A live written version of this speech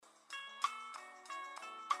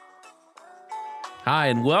Hi,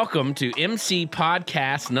 and welcome to MC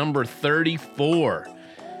Podcast number 34.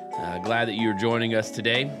 Glad that you're joining us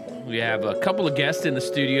today. We have a couple of guests in the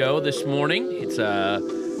studio this morning. It's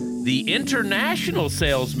the International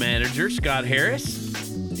Sales Manager, Scott Harris.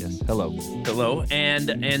 Yes, hello. Hello. And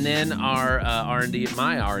then our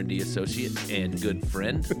my R&D associate and good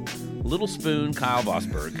friend, Little Spoon, Kyle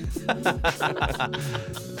Vosberg.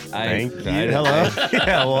 Thank you. Hello.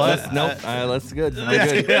 Yeah, what? That's good. I'm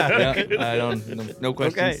good. Yeah. I don't. No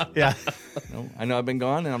questions. Okay. Yeah. No, I know I've been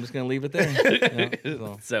gone, and I'm just gonna leave it there.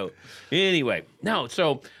 Yeah, So anyway,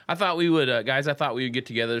 so I thought we would, guys. I thought we would get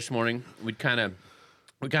together this morning. We'd kind of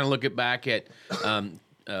look back at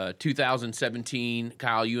 2017.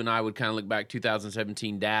 Kyle, you and I would kind of look back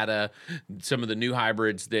 2017 data, some of the new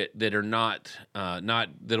hybrids that are not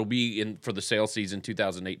that'll be in for the sales season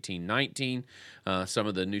 2018-19. Some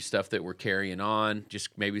of the new stuff that we're carrying on, just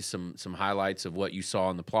maybe some highlights of what you saw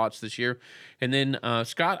in the plots this year, and then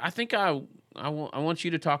Scott, I think I want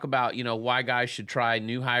you to talk about why guys should try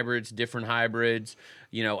new hybrids, different hybrids.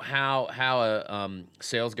 How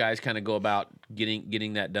sales guys kind of go about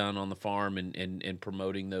getting that done on the farm and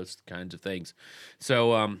promoting those kinds of things.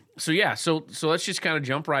 So let's just kind of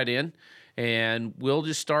jump right in, and we'll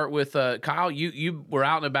just start with Kyle. You were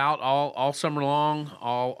out and about all summer long,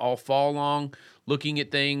 all fall long, looking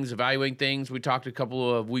at things, evaluating things. We talked a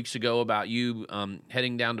couple of weeks ago about you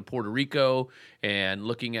heading down to Puerto Rico and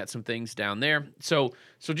looking at some things down there. So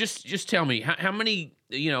just tell me how many,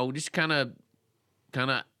 just kind of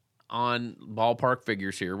on ballpark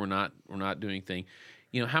figures here. We're not doing anything.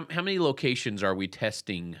 How many locations are we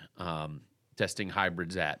testing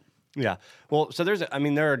hybrids at? Yeah. Well, so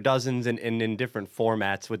there are dozens in different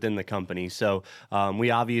formats within the company. So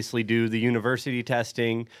we obviously do the university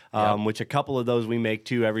testing, which a couple of those we make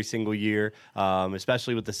too every single year,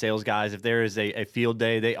 especially with the sales guys. If there is a field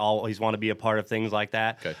day, they always want to be a part of things like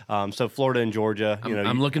that. Okay. So Florida and Georgia,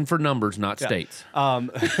 I'm looking for numbers, not states. Well,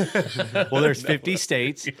 there's 50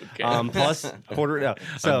 states, Okay. plus Puerto. No.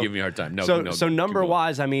 So, I'm giving you a hard time. So number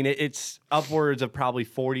wise, it's upwards of probably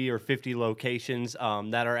 40 or 50 locations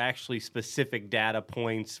that are actually specific data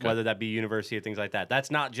points, whether that be university or things like that.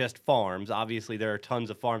 That's not just farms. Obviously, there are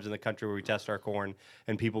tons of farms in the country where we test our corn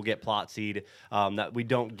and people get plot seed that we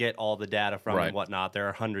don't get all the data from and whatnot. There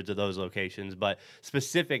are hundreds of those locations, but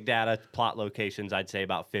specific data plot locations, I'd say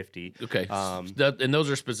about 50. Okay, and those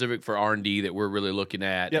are specific for R&D that we're really looking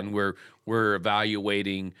at, and we're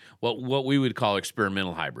evaluating what we would call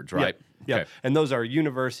experimental hybrids, right? Yeah, okay. And those are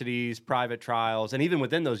universities, private trials, and even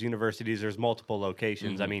within those universities, there's multiple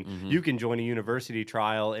locations. You can join a university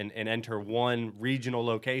trial and enter one regional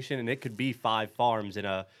location, and it could be 5 farms in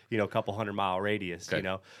a couple 100-mile radius. Okay.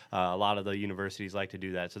 A lot of the universities like to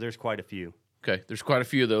do that, so there's quite a few. Okay, there's quite a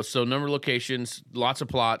few of those. So number of locations, lots of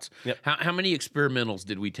plots. Yep. How many experimentals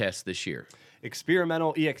did we test this year?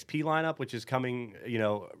 Experimental EXP lineup, which is coming,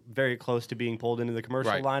 very close to being pulled into the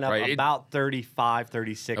commercial lineup, about 35,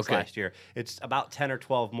 36 last year. It's about 10 or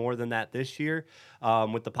 12 more than that this year,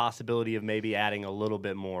 with the possibility of maybe adding a little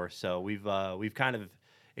bit more. So we've kind of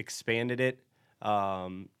expanded it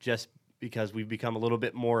just because we've become a little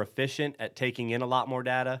bit more efficient at taking in a lot more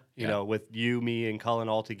data. With you, me, and Cullen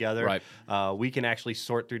all together, we can actually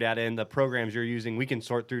sort through data. In the programs you're using, we can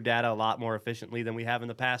sort through data a lot more efficiently than we have in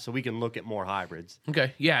the past, so we can look at more hybrids.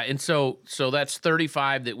 Okay, yeah, and so that's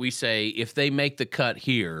 35 that we say if they make the cut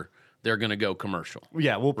here, they're going to go commercial.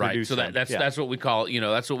 Yeah, we'll produce. So that's what we call call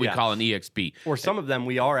an EXP. Or some of them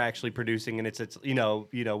we are actually producing, and it's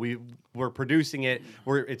we're producing it.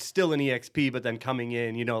 It's still an EXP, but then coming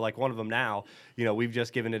in, like one of them now, we've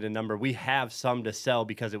just given it a number. We have some to sell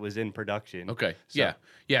because it was in production. Okay. So.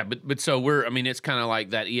 Yeah. But so it's kind of like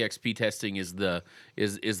that EXP testing is the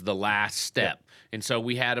last step. Yep. And so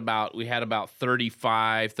we had about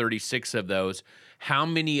 35, 36 of those. How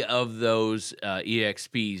many of those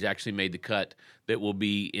EXPs actually made the cut that will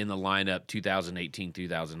be in the lineup 2018,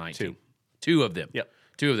 2019? Two of them. Yep.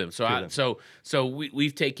 Two of them. So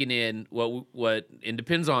we've taken in what and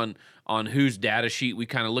depends on whose data sheet we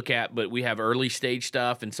kind of look at, but we have early stage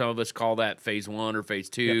stuff, and some of us call that phase 1 or phase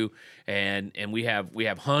 2, and we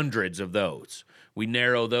have hundreds of those. We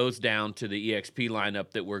narrow those down to the EXP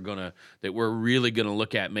lineup that we're really gonna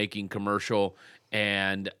look at making commercial,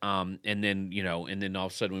 and then all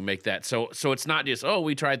of a sudden we make that. So it's not just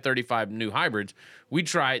we tried 35 new hybrids.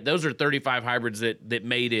 Those are 35 hybrids that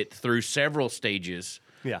made it through several stages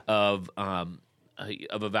of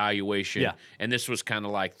evaluation. Yeah. And this was kind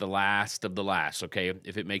of like the last of the last. Okay,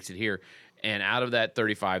 if it makes it here, and out of that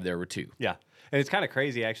 35, there were 2. Yeah. And it's kind of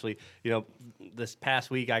crazy, actually. You know, this past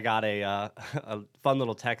week I got a fun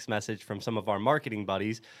little text message from some of our marketing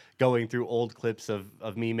buddies going through old clips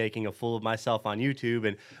of me making a fool of myself on YouTube.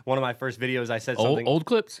 And one of my first videos, I said something. Old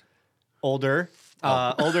clips? Older.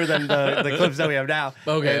 Older than the clips that we have now.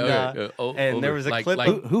 Okay, and, and there was a clip.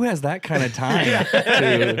 Who has that kind of time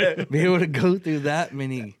to be able to go through that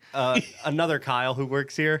many? Another Kyle who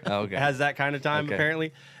works here has that kind of time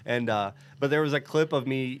apparently. And but there was a clip of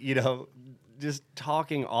me, you know, just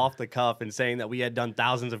talking off the cuff and saying that we had done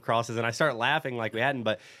thousands of crosses, and I start laughing like we hadn't.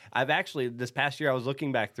 But I've actually, this past year, I was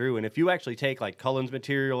looking back through, and if you actually take like Cullen's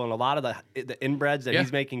material and a lot of the inbreds that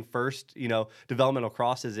he's making first, you know, developmental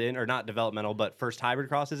crosses in, or not developmental, but first hybrid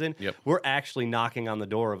crosses in, we're actually knocking on the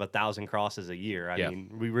door of 1,000 crosses a year. I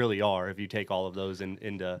mean, we really are. If you take all of those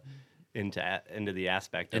into the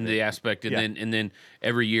aspect, and then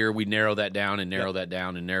every year we narrow that down and narrow that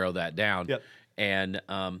down and narrow that down. And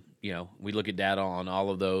you know, we look at data on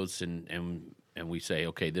all of those, and we say,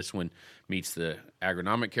 okay, this one meets the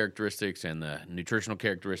agronomic characteristics and the nutritional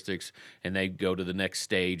characteristics, and they go to the next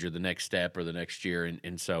stage or the next step or the next year.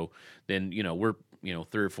 And so then, you know, we're, you know,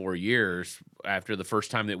 3 or 4 years after the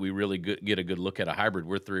first time that we really get a good look at a hybrid.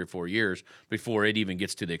 We're 3 or 4 years before it even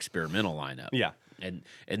gets to the experimental lineup. And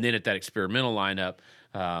then at that experimental lineup,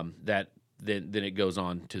 then it goes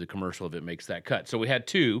on to the commercial if it makes that cut. So we had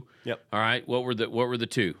 2. All right. What were the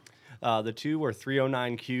 2? The 2 were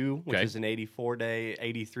 309Q, which is an 84-day,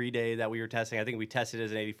 83-day that we were testing. I think we tested it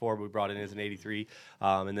as an 84, but we brought it in as an 83.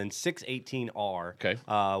 And then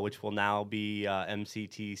 618R, which will now be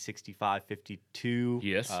MCT 6552.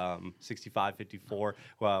 Yes. 6554.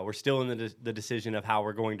 We're still in the decision of how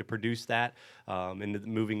we're going to produce that.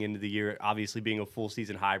 Moving into the year, obviously being a full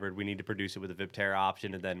season hybrid, we need to produce it with a Viptera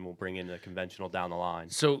option, and then we'll bring in the conventional down the line.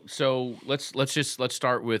 So let's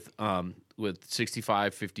start with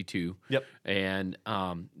 6552. And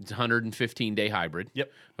it's 115-day hybrid.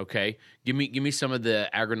 Okay. Give me some of the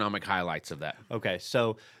agronomic highlights of that. Okay.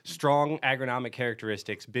 So strong agronomic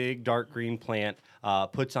characteristics, big dark green plant,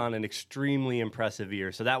 puts on an extremely impressive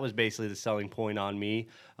ear. So that was basically the selling point on me.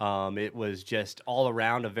 It was just all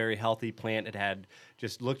around a very healthy plant. It had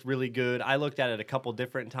just looked really good. I looked at it a couple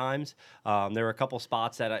different times. There were a couple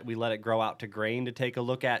spots that we let it grow out to grain to take a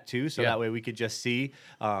look at too, so that way we could just see.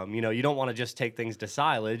 You know, you don't want to just take things to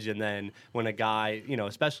silage, and then when a guy, you know,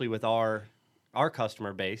 especially with our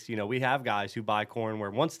customer base, you know, we have guys who buy corn where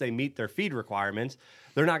once they meet their feed requirements,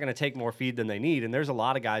 they're not going to take more feed than they need. And there's a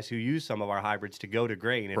lot of guys who use some of our hybrids to go to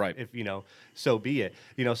grain. If you know, so be it.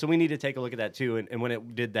 You know, so we need to take a look at that too. And when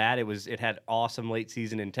it did that, it had awesome late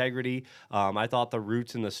season integrity. I thought the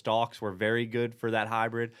roots and the stalks were very good for that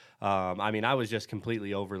hybrid. I mean, I was just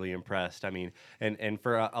completely overly impressed. I mean, and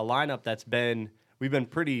for a lineup we've been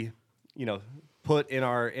pretty, you know, put in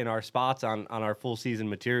our spots on our full season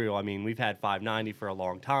material. I mean, we've had 590 for a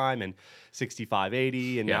long time and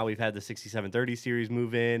 6580, and now we've had the 6730 series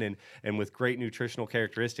move in and with great nutritional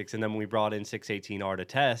characteristics. And then when we brought in 618R to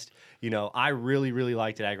test, you know, I really, really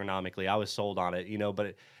liked it agronomically. I was sold on it, you know,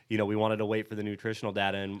 but you know, we wanted to wait for the nutritional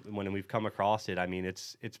data, and when we've come across it, I mean,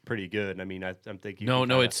 it's pretty good. I mean, I'm thinking.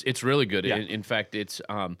 It's really good. Yeah. In fact, it's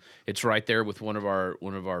right there with one of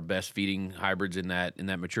our best feeding hybrids in that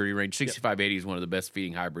maturity range. 6580 is one of the best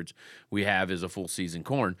feeding hybrids we have as a full season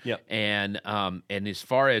corn. And as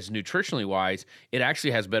far as nutritionally wise, it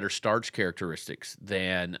actually has better starch characteristics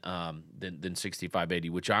than 6580,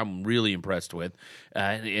 which I'm really impressed with,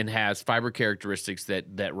 and has fiber characteristics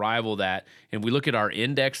that rival that. And we look at our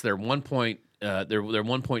index. They're 1 point. They're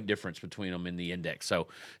 1 point difference between them in the index. So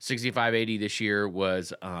 6580 this year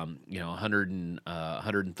was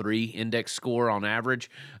 103 index score on average.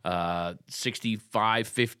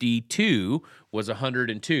 6552 was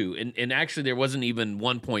 102, and actually there wasn't even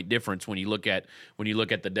 1 point difference when you look at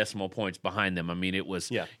the decimal points behind them. I mean, it was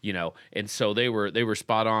you know, and so they were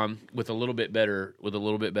spot on with a little bit better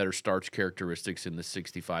starch characteristics in the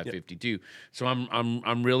 6552. So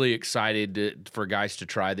I'm really excited for guys to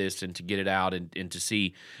try this and to get it out and to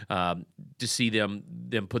see them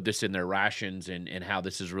put this in their rations and how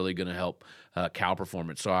this is really going to help cow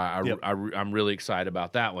performance. So I'm really excited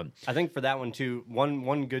about that one. I think for that one too,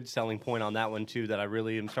 one good selling point on that one too that I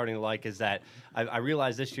really am starting to like is that I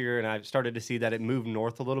realized this year, and I've started to see that it moved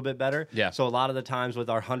north a little bit better. So a lot of the times with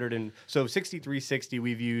our 6360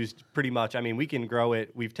 we've used pretty much. I mean, we can grow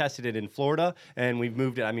it. We've tested it in Florida and we've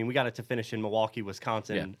moved it. I mean, we got it to finish in Milwaukee,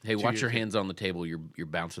 Wisconsin. Hey, watch your hands on the table. You're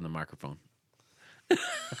bouncing the microphone.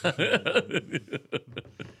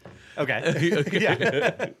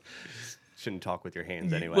 Okay. shouldn't talk with your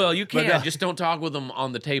hands anyway. Well, you can, just don't talk with them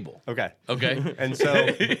on the table. Okay. Okay. And so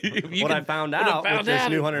what I found out with this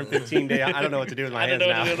new 115 day, I don't know what to do with my hands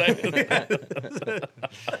now.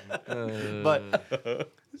 But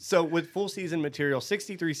so with full season material,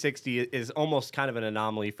 6360 is almost kind of an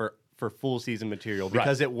anomaly for full season material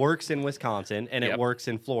because it works in Wisconsin and it works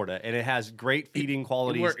in Florida and it has great feeding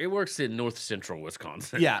qualities. It works in north central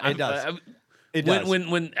Wisconsin. Yeah, it does. It does.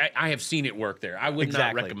 When I have seen it work there, I would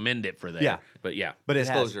not recommend it for there. Yeah. But yeah. But it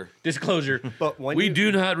Disclosure. But when we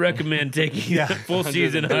do not recommend taking full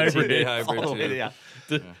season hybrid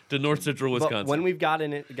to north central Wisconsin. But when we've got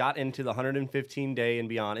into the 115 day and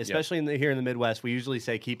beyond, especially here in the Midwest, we usually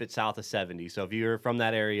say keep it south of 70. So if you're from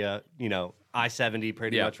that area, I-70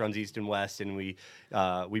 pretty much runs east and west, and we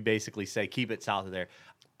basically say keep it south of there.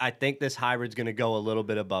 I think this hybrid's going to go a little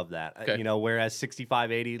bit above that. Okay. Whereas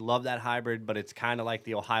 6580, love that hybrid, but it's kind of like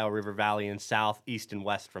the Ohio River Valley and south, east, and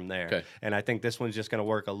west from there. Okay. And I think this one's just going to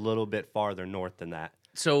work a little bit farther north than that.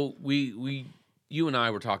 So you and I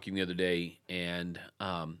were talking the other day, and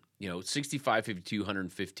 65, 52,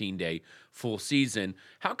 115 day full season.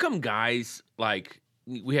 How come guys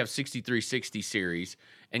we have 6360 series,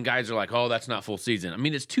 and guys are like, oh, that's not full season. I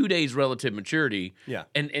mean, it's 2 days relative maturity. Yeah.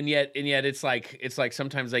 And yet it's like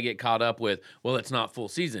sometimes they get caught up with, well, it's not full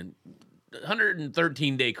season.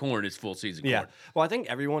 113 day corn is full season corn. Yeah. Well, I think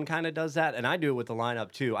everyone kind of does that, and I do it with the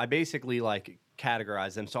lineup too. I basically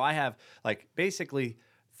categorize them. So I have basically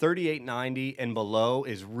 3890 and below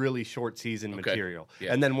is really short season material.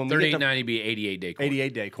 Yeah. And then when 3890 be 88 day corn.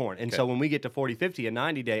 88 day corn. And so when we get to 4050 and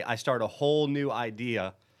 90 day, I start a whole new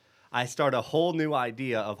idea.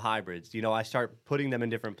 Of hybrids. I start putting them in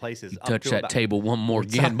different places. Touch that table one more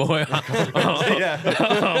again, boy.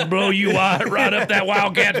 I'll blow you right up that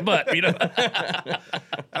Wildcat's butt.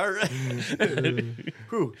 All right.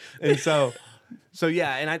 Whew. And so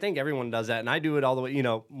yeah, and I think everyone does that, and I do it all the way.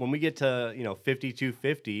 When we get to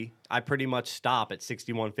 5250, I pretty much stop at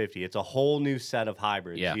 6150. It's a whole new set of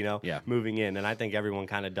hybrids, moving in, and I think everyone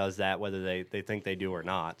kind of does that, whether they think they do or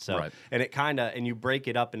not. So, and it and you break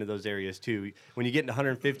it up into those areas too. When you get into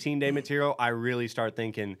 115 day material, I really start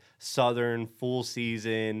thinking southern full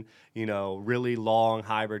season, really long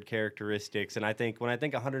hybrid characteristics, and I think when I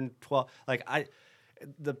think 112,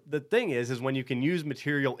 The thing is when you can use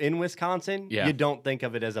material in Wisconsin, you don't think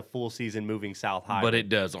of it as a full season moving south hybrid. But it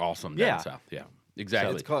does awesome down south. Yeah,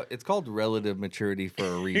 exactly. So it's called relative maturity for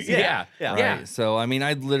a reason. Yeah. Right? So, I mean,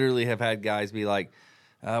 I literally have had guys be like,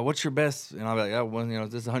 what's your best? And I'll be like, oh, well,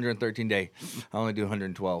 this is 113 day. I only do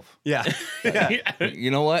 112. Yeah. You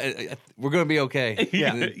know what? We're going to be okay.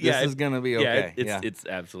 This is going to be okay. It's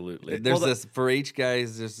absolutely. There's this, for each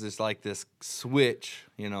guys, there's this switch,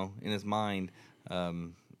 in his mind.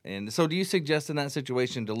 And so do you suggest in that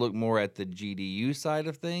situation to look more at the GDU side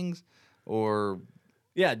of things or?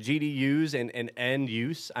 Yeah, GDUs and end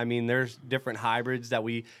use. I mean, there's different hybrids that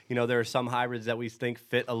there are some hybrids that we think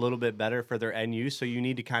fit a little bit better for their end use. So you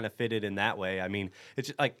need to kind of fit it in that way. I mean,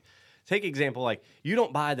 it's take example, you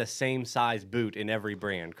don't buy the same size boot in every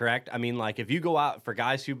brand, correct? I mean, if you go out for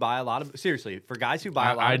guys who buy a lot of,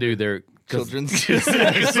 I do. They're children's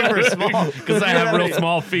super small because I have real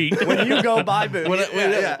small feet. When you go buy boots,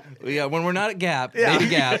 when we're not at Gap, Baby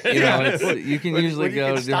Gap, you can usually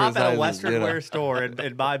go to different stop at a sizes, Western wear store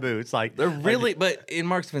and buy boots. They're really, but in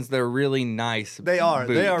Mark's defense, they're really nice. They are.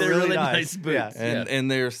 Boots. They are really nice boots. Yeah. And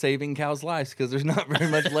they're saving cows' lives because there's not very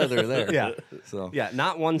much leather there. Yeah. So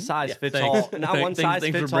not one size fits all. Not one size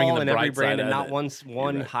fits all in every brand, and not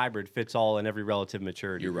one hybrid fits all in every relative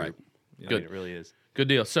maturity. You're right. Good. It really is. Good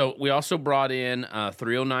deal. So we also brought in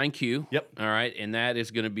 309Q. Yep. All right, and that is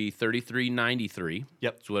going to be 3393.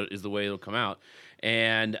 Yep. That's what is the way it'll come out.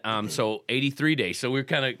 And so 83 days. So we're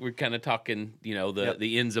kind of talking,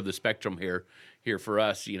 the ends of the spectrum here for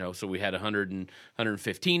us. So we had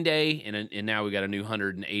 115 day, and now we got a new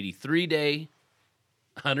 183 day.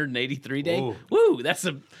 183 day. Ooh. Woo! That's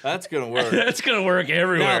gonna work. That's gonna work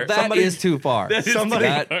everywhere. Now, that is too far.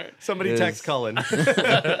 Somebody text Cullen.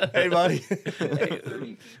 Hey, buddy.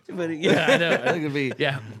 Yeah, I know. I think it'd be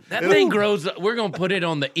that thing grows. We're gonna put it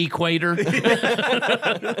on the equator.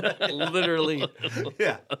 Literally.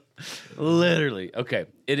 Yeah. Literally. Okay.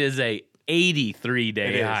 It is a 83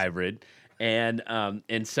 day hybrid. And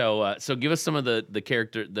so give us some of the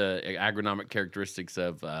agronomic characteristics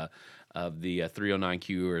of the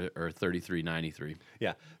 309Q or 3393.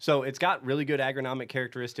 Yeah. So it's got really good agronomic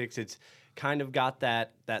characteristics. It's kind of got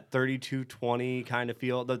that 3220 kind of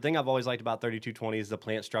feel. The thing I've always liked about 3220 is the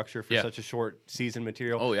plant structure for such a short season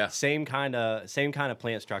material. Oh yeah, same kind of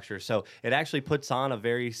plant structure. So it actually puts on a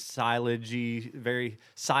very silagey, very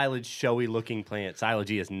silage showy looking plant.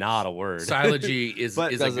 Silagey is not a word. Silagey is a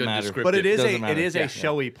good descriptive. But it is a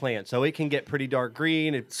showy plant. So it can get pretty dark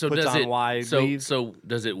green. It puts on wide leaves. So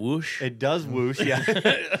does it whoosh? It does whoosh, yeah.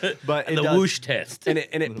 But the whoosh test. And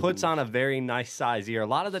it puts on a very nice size ear. A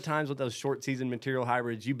lot of the times with those short season material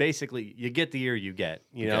hybrids, you get the ear you get,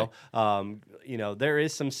 you know. There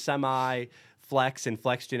is some semi flex and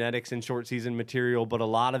flex genetics in short season material, but a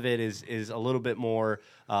lot of it is a little bit more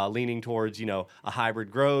leaning towards, a hybrid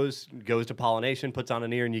goes to pollination, puts on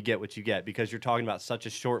an ear, and you get what you get, because you're talking about such a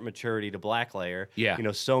short maturity to black layer. Yeah.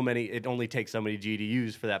 It only takes so many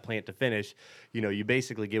GDUs for that plant to finish. You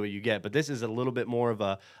basically get what you get. But this is a little bit more of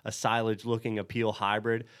a silage looking appeal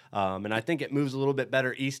hybrid. And I think it moves a little bit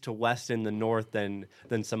better east to west in the north than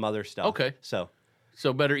some other stuff. Okay.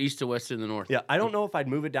 So better east to west in the north. Yeah, I don't know if I'd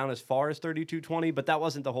move it down as far as 3220, but that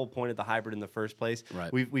wasn't the whole point of the hybrid in the first place.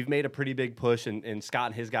 Right. We've made a pretty big push, and Scott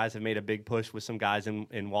and his guys have made a big push with some guys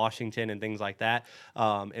in Washington and things like that.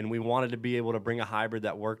 And we wanted to be able to bring a hybrid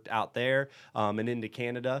that worked out there and into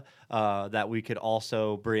Canada, that we could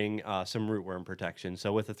also bring some rootworm protection.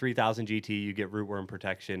 So with the 3000 GT, you get rootworm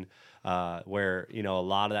protection, where a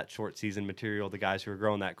lot of that short season material, the guys who are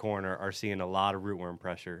growing that corn are seeing a lot of rootworm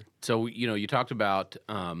pressure. So you talked about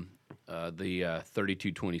the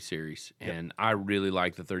 3220 series, and I really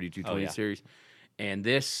like the 3220 series. And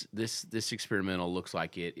this experimental looks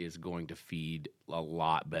like it is going to feed a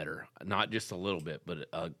lot better, not just a little bit, but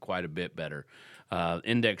quite a bit better.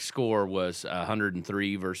 Index score was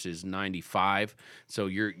 103 versus 95, so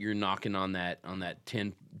you're knocking on that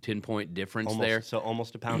 10 point difference there. So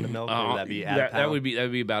almost a pound of milk. Or would that be that would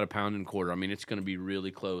be about a pound and a quarter. I mean, it's going to be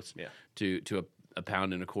really close to a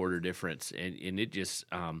pound and a quarter difference, and it just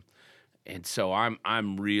and so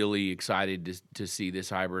I'm really excited to see this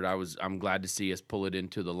hybrid. I'm glad to see us pull it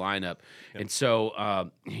into the lineup, and so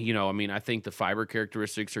I think the fiber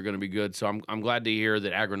characteristics are going to be good. So I'm glad to hear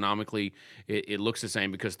that agronomically it looks the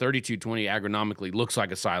same, because 3220 agronomically looks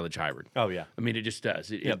like a silage hybrid. Oh yeah, I mean it just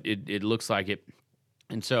does. It looks like it.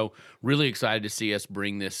 And so, really excited to see us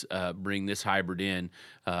bring this hybrid in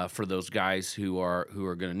for those guys who are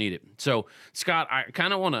going to need it. So, Scott, I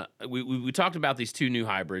kind of want to. We talked about these two new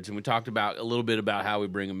hybrids, and we talked about a little bit about how we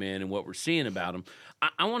bring them in and what we're seeing about them.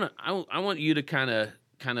 I want you to kind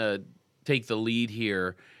of take the lead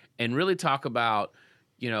here and really talk about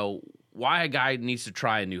why a guy needs to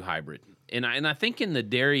try a new hybrid. And I think in the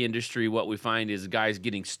dairy industry, what we find is guys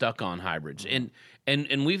getting stuck on hybrids.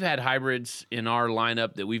 And we've had hybrids in our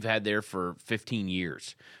lineup that we've had there for 15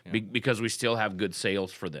 years because we still have good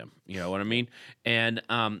sales for them. You know what I mean? And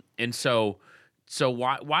so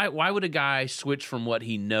why would a guy switch from what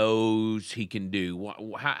he knows he can do?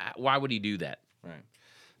 Why would he do that? Right.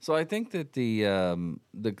 So I think that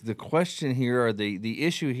the question here, or the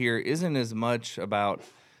issue here, isn't as much about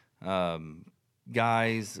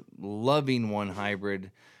guys loving one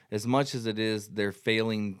hybrid as much as it is they're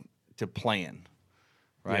failing to plan,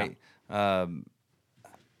 right? Yeah.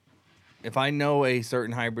 If I know a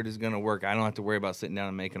certain hybrid is going to work, I don't have to worry about sitting down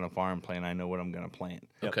and making a farm plan. I know what I'm going to plant.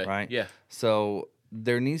 Okay. Right? Yeah. So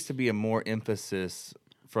there needs to be a more emphasis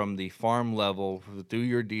from the farm level, through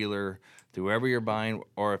your dealer, through whoever you're buying,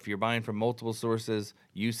 or if you're buying from multiple sources,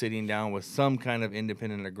 you sitting down with some kind of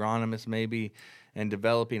independent agronomist maybe and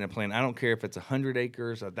developing a plan. I don't care if it's 100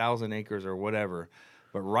 acres, 1,000 acres, or whatever,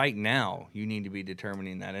 but right now you need to be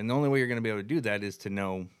determining that. And the only way you're going to be able to do that is to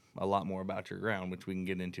know a lot more about your ground, which we can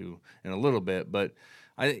get into in a little bit. But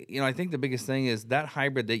I think the biggest thing is that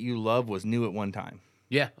hybrid that you love was new at one time.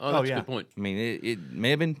 Yeah. Oh, that's a good point. I mean, it may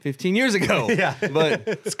have been 15 years ago. Yeah. But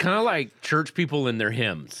it's kind of like church people and their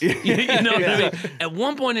hymns. You know what I mean? At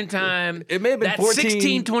one point in time, it may have been that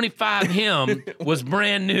 1625 hymn was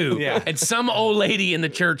brand new. Yeah. And some old lady in the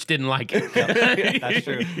church didn't like it. That's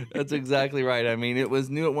true. That's exactly right. I mean, it was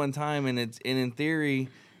new at one time, and in theory,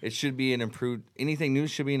 it should be an improved. Anything new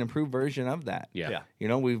should be an improved version of that. Yeah.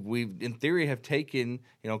 We've in theory have taken,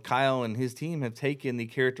 Kyle and his team have taken the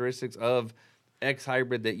characteristics of X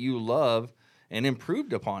hybrid that you love and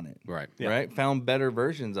improved upon it. Right. Right. Found better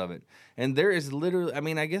versions of it. And there is literally,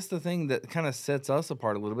 I guess the thing that kind of sets us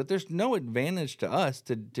apart a little bit, there's no advantage to us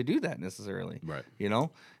to do that necessarily. Right.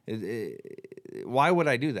 Why would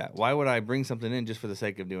I do that? Why would I bring something in just for the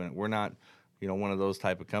sake of doing it? We're not, one of those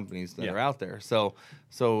type of companies that are out there. So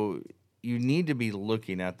you need to be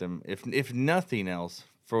looking at them, if nothing else,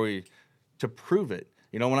 to prove it.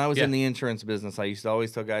 You know, when I was in the insurance business, I used to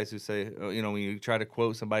always tell guys who say, you know, when you try to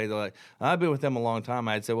quote somebody, they're like, I've been with them a long time.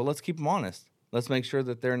 I'd say, well, let's keep them honest. Let's make sure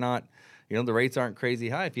that they're not, you know, the rates aren't crazy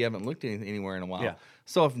high if you haven't looked anywhere in a while. Yeah.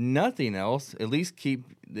 So if nothing else, at least keep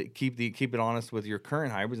it honest with your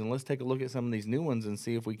current hybrids, and let's take a look at some of these new ones and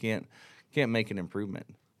see if we can't make an improvement.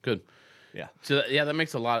 Good. Yeah. So that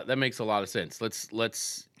makes a lot of sense.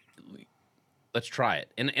 Let's try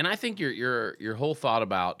it. And I think your whole thought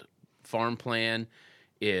about farm plan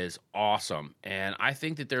is awesome. And I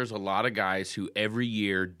think that there's a lot of guys who every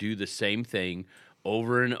year do the same thing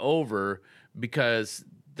over and over because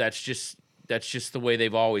that's just the way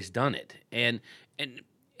they've always done it. And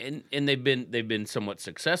they've been somewhat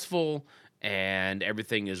successful, and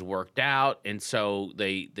everything is worked out, and so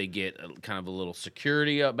they get kind of a little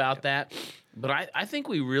security about that. But I think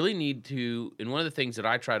we really need to, and one of the things that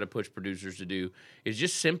I try to push producers to do is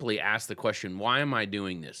just simply ask the question, why am I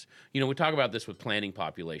doing this? You know, we talk about this with planting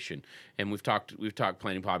population, and we've talked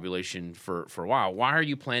planting population for a while. Why are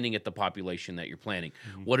you planting at the population that you're planting?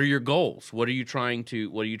 Mm-hmm. What are your goals? What are you trying to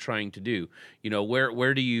do? You know,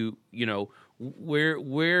 where do you, you know,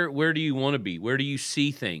 where do you want to be? Where do you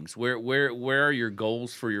see things? Where are your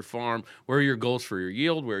goals for your farm? Where are your goals for your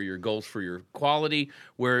yield? Where are your goals for your quality?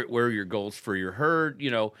 Where are your goals for your herd?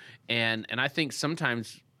 You know, and I think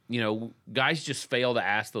sometimes, you know, guys just fail to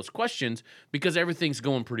ask those questions because everything's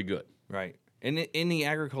going pretty good. Right. And in the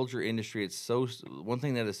agriculture industry, it's one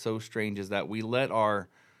thing that is so strange is that we let our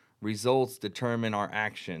results determine our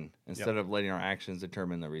action instead of letting our actions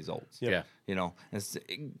determine the results. Yeah. You know,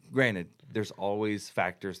 granted, there's always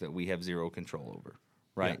factors that we have zero control over.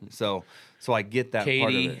 Right. Yeah. So I get that Katie,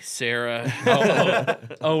 part of it. Sarah.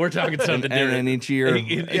 Oh, we're talking something different. And each year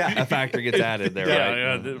a factor gets added there,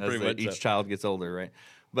 right? Yeah, pretty much each child gets older, right?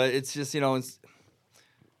 But it's just, you know,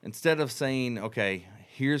 instead of saying, okay,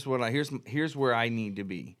 here's where I need to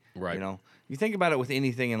be. Right. You know, you think about it with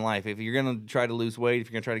anything in life. If you're going to try to lose weight, if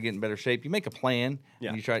you're going to try to get in better shape, you make a plan. Yeah.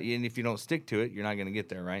 And and if you don't stick to it, you're not going to get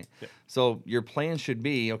there, right? Yeah. So your plan should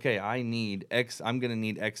be, okay, I'm going to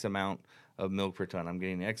need X amount of milk per ton. I'm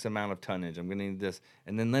getting X amount of tonnage. I'm going to need this.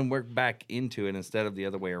 And then work back into it instead of the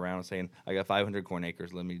other way around saying, I got 500 corn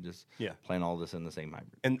acres. Let me just plant all this in the same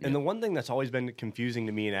hybrid. And the one thing that's always been confusing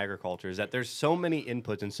to me in agriculture is that there's so many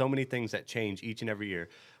inputs and so many things that change each and every year.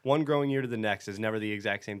 One growing year to the next is never the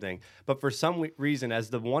exact same thing. But for some reason, as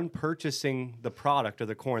the one purchasing the product or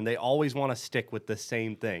the corn, they always want to stick with the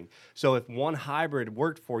same thing. So if one hybrid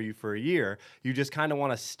worked for you for a year, you just kind of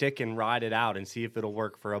want to stick and ride it out and see if it'll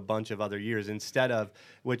work for a bunch of other years instead of,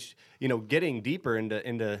 which, you know, getting deeper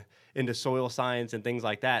into soil science and things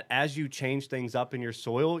like that, as you change things up in your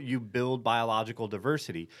soil, you build biological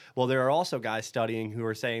diversity. Well, there are also guys studying who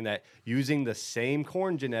are saying that using the same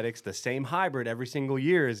corn genetics, the same hybrid every single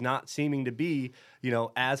year is not seeming to be, you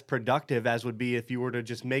know, as productive as would be if you were to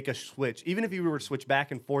just make a switch, even if you were to switch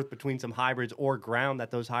back and forth between some hybrids or ground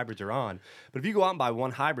that those hybrids are on. But if you go out and buy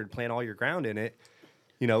one hybrid, plant all your ground in it,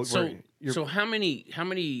 you know, so how many,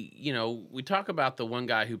 you know, we talk about the one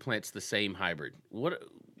guy who plants the same hybrid. What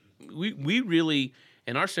we really,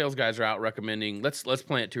 and our sales guys are out recommending let's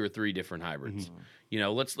plant 2 or 3 different hybrids. Mm-hmm. You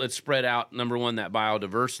know, let's spread out, number one, that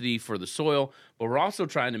biodiversity for the soil, but we're also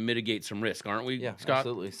trying to mitigate some risk, aren't we, Scott?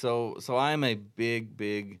 Absolutely. So I'm a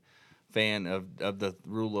big fan of the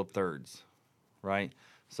rule of thirds, right?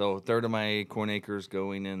 So a third of my corn acres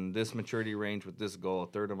going in this maturity range with this goal, a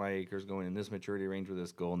third of my acres going in this maturity range with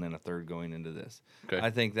this goal, and then a third going into this. Okay.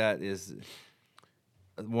 I think that is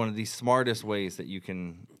one of the smartest ways that you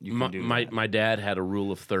can do that. My dad had a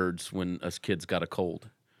rule of thirds when us kids got a cold.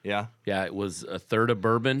 Yeah? Yeah, it was a third of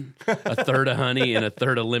bourbon, a third of honey, and a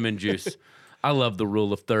third of lemon juice. I love the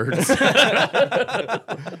rule of thirds. I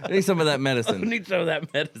need some of that medicine. I need some of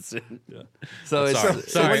that medicine. Yeah. So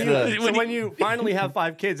when you finally have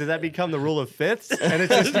 5 kids, does that become the rule of fifths? And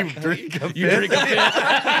it's just you drink a fifth? You drink a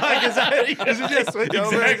fifth. Does it just switch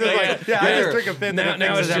over? Exactly, it's like, I just drink a fifth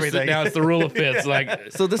now it's everything. Now it's the rule of fifths.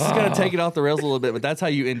 Like, so this is going to take it off the rails a little bit, but that's how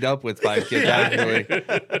you end up with 5 kids, actually.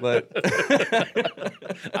 But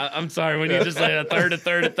I'm sorry, when you just say a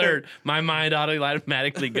third, my mind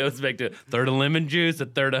automatically goes back to third of lemon juice, a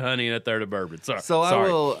third of honey, and a third of bourbon. Sorry. So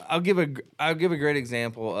I'll give a great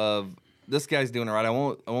example of this guy's doing it right. I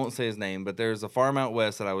won't say his name, but there's a farm out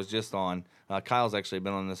west that I was just on. Kyle's actually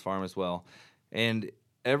been on this farm as well, and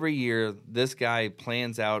every year this guy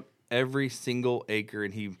plans out every single acre,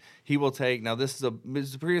 and he will take. Now this is a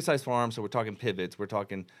pretty good sized farm, so we're talking pivots. We're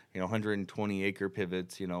talking 120 acre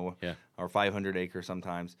pivots, or 500 acre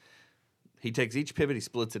sometimes. He takes each pivot, he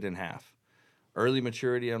splits it in half. Early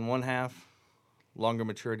maturity on one half, longer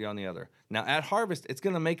maturity on the other. Now, at harvest, it's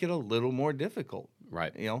going to make it a little more difficult,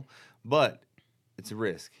 Right. But it's a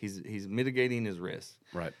risk. He's mitigating his risk.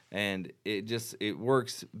 Right. And it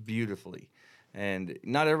works beautifully. And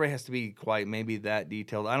not everybody has to be quite maybe that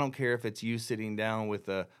detailed. I don't care if it's you sitting down with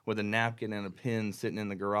a napkin and a pen sitting in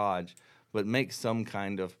the garage, but make some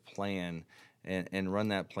kind of plan and run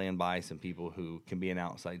that plan by some people who can be an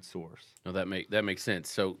outside source. No, that makes sense.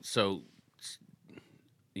 So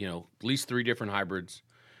at least 3 different hybrids,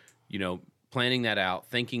 planning that out,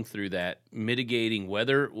 thinking through that, mitigating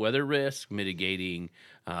weather risk, mitigating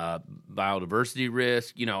biodiversity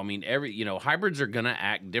risk. Hybrids are going to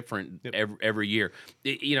act different every year.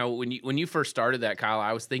 When you first started that, Kyle,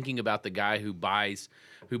 I was thinking about the guy who buys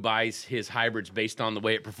his hybrids based on the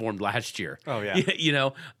way it performed last year. Oh yeah.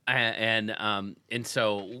 And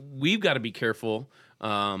so we've got to be careful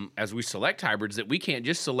as we select hybrids that we can't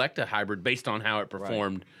just select a hybrid based on how it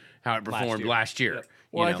performed last year. Yep.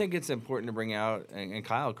 Well, I think it's important to bring out, and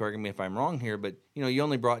Kyle, correct me if I'm wrong here, but you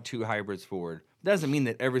only brought 2 hybrids forward. Doesn't mean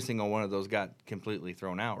that every single one of those got completely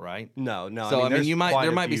thrown out, right? No. So there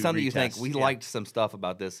might be some that you think we liked some stuff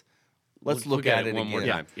about this. Let's look at it one again. more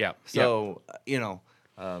time. Yeah. So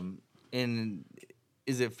and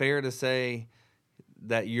is it fair to say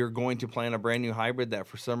that you're going to plant a brand new hybrid that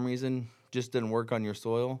for some reason just didn't work on your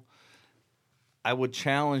soil? I would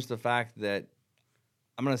challenge the fact that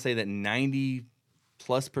I'm going to say that 90+%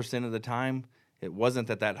 of the time, it wasn't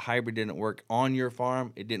that hybrid didn't work on your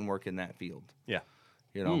farm; it didn't work in that field. Yeah,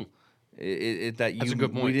 That's a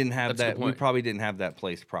good point. We didn't have that. We probably didn't have that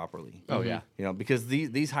placed properly. Oh yeah. Because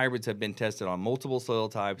these hybrids have been tested on multiple soil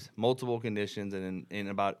types, multiple conditions, and in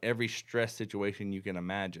about every stress situation you can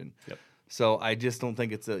imagine. Yep. So I just don't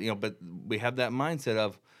think it's but we have that mindset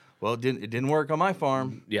of, well, it didn't work on my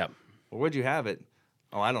farm. Yeah. Well, where'd you have it?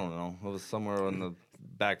 Oh, I don't know. It was somewhere on the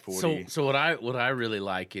back 40. So what I really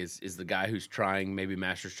like is the guy who's trying maybe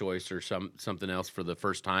Master's Choice or something else for the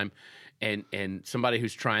first time, and somebody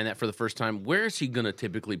who's trying that for the first time. Where is he going to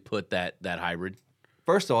typically put that hybrid?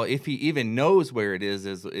 First of all, if he even knows where it is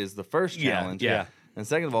the first challenge. Yeah. And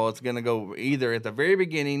second of all, it's going to go either at the very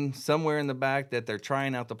beginning, somewhere in the back that they're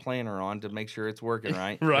trying out the planter on to make sure it's working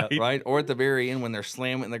right. Right? Or at the very end when they're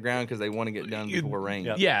slamming it in the ground because they want to get done before rain.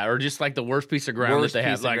 Yep. Yeah, or just like the worst piece of ground that they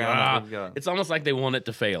have. Like, it's almost like they want it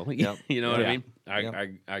to fail. Yep. You know what I mean?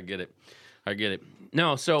 I get it. I get it.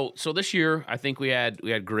 No, so this year I think we had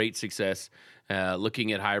great success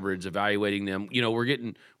looking at hybrids, evaluating them. We're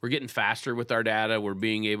getting faster with our data. We're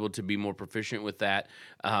being able to be more proficient with that.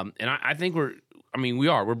 And I think we're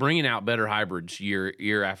bringing out better hybrids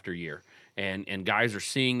year after year. And guys are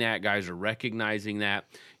seeing that, guys are recognizing that,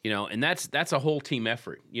 and that's a whole team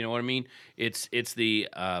effort. You know what I mean? It's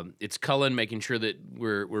Cullen making sure that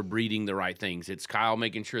we're breeding the right things. It's Kyle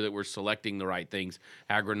making sure that we're selecting the right things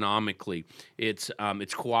agronomically. It's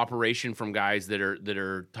cooperation from guys that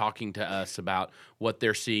are talking to us about what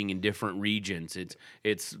they're seeing in different regions.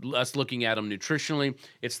 It's us looking at them nutritionally.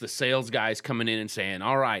 It's the sales guys coming in and saying,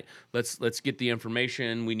 all right, let's get the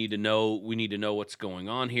information. We need to know what's going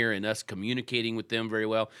on here, and us communicating with them very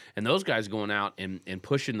well. And those guys going out and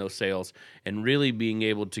pushing those sales and really being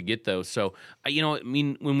able to get those. So,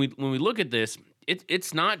 when we look at this,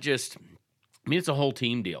 it's not just. It's a whole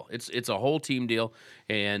team deal. It's a whole team deal,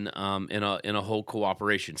 and in a whole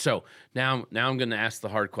cooperation. So now I'm going to ask the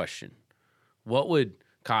hard question: what would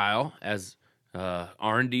Kyle, as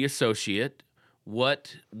R&D associate,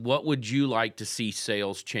 what would you like to see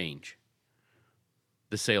sales change?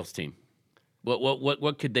 The sales team.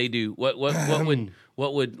 What could they do? What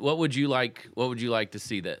would you like to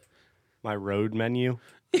see that? My road menu.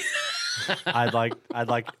 I'd like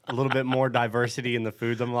a little bit more diversity in the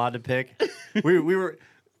foods I'm allowed to pick. We were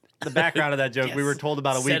the background of that joke. Yes. We were told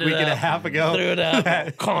about a week and a half ago. Threw it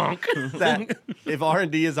up. Conk. That if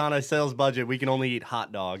R&D is on a sales budget, we can only eat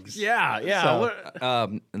hot dogs. Yeah.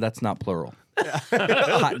 So, that's not plural.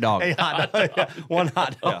 Hot dog. A hot dog. Yeah. One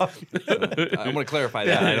hot dog. I'm going to clarify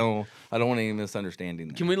that. I don't want any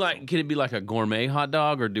misunderstanding. Can it be like a gourmet hot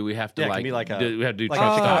dog, or do we have to can be like do we have to do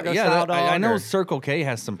Chicago style dog? I know Circle K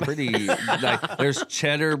has some pretty there's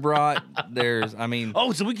cheddar brat.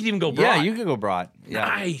 Oh, so we could even go brat. Yeah, you could go brat. Yeah.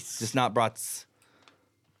 Nice. Just not brats.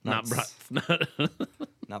 Not brats.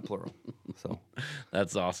 Not plural. So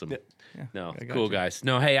that's awesome. Yeah, no, cool guys.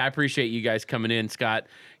 No, hey, I appreciate you guys coming in. Scott,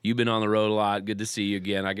 you've been on the road a lot. Good to see you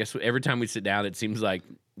again. I guess every time we sit down, it seems like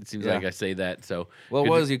I say that. So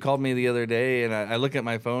you called me the other day, and I look at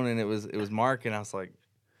my phone, and it was Mark, and I was like,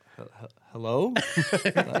 Hello?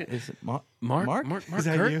 Is it Mark Is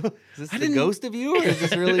that Kirk? you? Is this the ghost of you, or is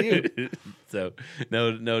this really you? So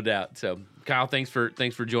no doubt. So Kyle, thanks for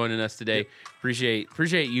joining us today. Yep.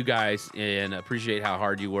 Appreciate you guys, and appreciate how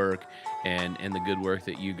hard you work and the good work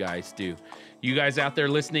that you guys do. You guys out there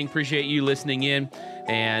listening, appreciate you listening in.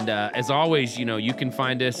 And as always, you can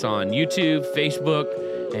find us on YouTube,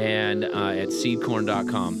 Facebook, and at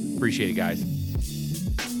seedcorn.com. Appreciate it, guys.